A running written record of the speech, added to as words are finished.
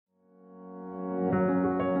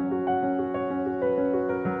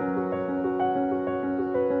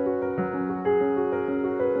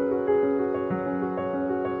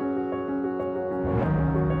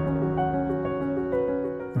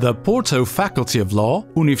The Porto Faculty of Law,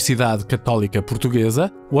 Universidade Católica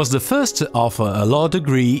Portuguesa, was the first to offer a law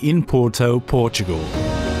degree in Porto, Portugal.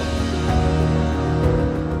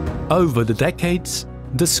 Over the decades,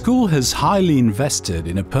 the school has highly invested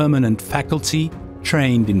in a permanent faculty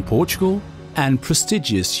trained in Portugal and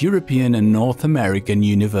prestigious European and North American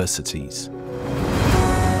universities.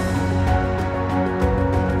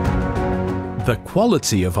 The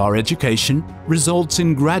quality of our education results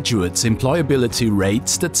in graduates' employability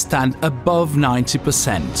rates that stand above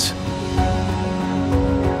 90%.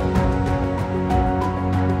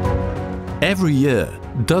 Every year,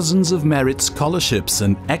 dozens of merit scholarships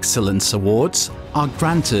and excellence awards are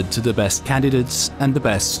granted to the best candidates and the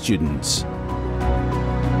best students.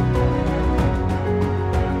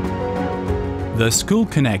 The school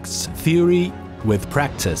connects theory with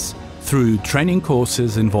practice through training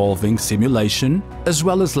courses involving simulation, as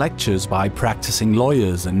well as lectures by practicing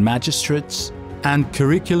lawyers and magistrates, and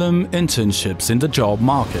curriculum internships in the job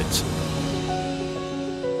market.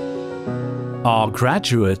 Our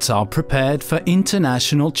graduates are prepared for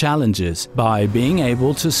international challenges by being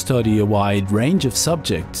able to study a wide range of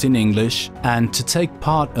subjects in English and to take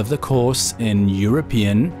part of the course in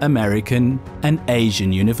European, American, and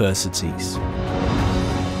Asian universities.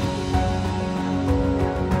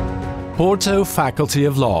 Porto Faculty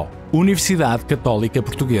of Law, Universidade Católica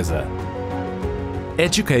Portuguesa.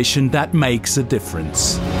 Education that makes a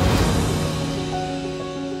difference.